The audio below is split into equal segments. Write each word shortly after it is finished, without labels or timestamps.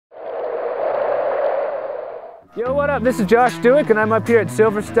Yo, what up? This is Josh Dueck, and I'm up here at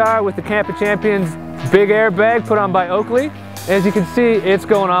Silver Star with the Camp of Champions big airbag put on by Oakley. As you can see, it's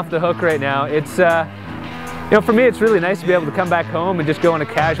going off the hook right now. It's, you know, for me, it's really nice to be able to come back home and just go on a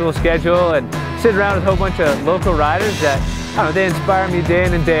casual schedule and sit around with a whole bunch of local riders that, I don't know, they inspire me day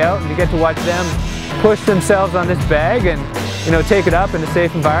in and day out, and you get to watch them push themselves on this bag and, you know, take it up in a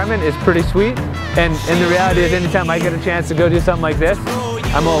safe environment is pretty sweet. And the reality is, anytime I get a chance to go do something like this,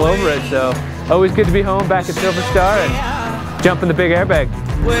 I'm all over it. So always good to be home back at Silver Star and jump in the big airbag.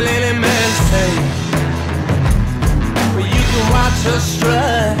 Will any man say, well, you can watch her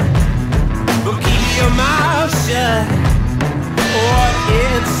strut, but keep your mouth shut, or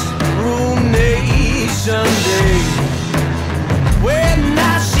it's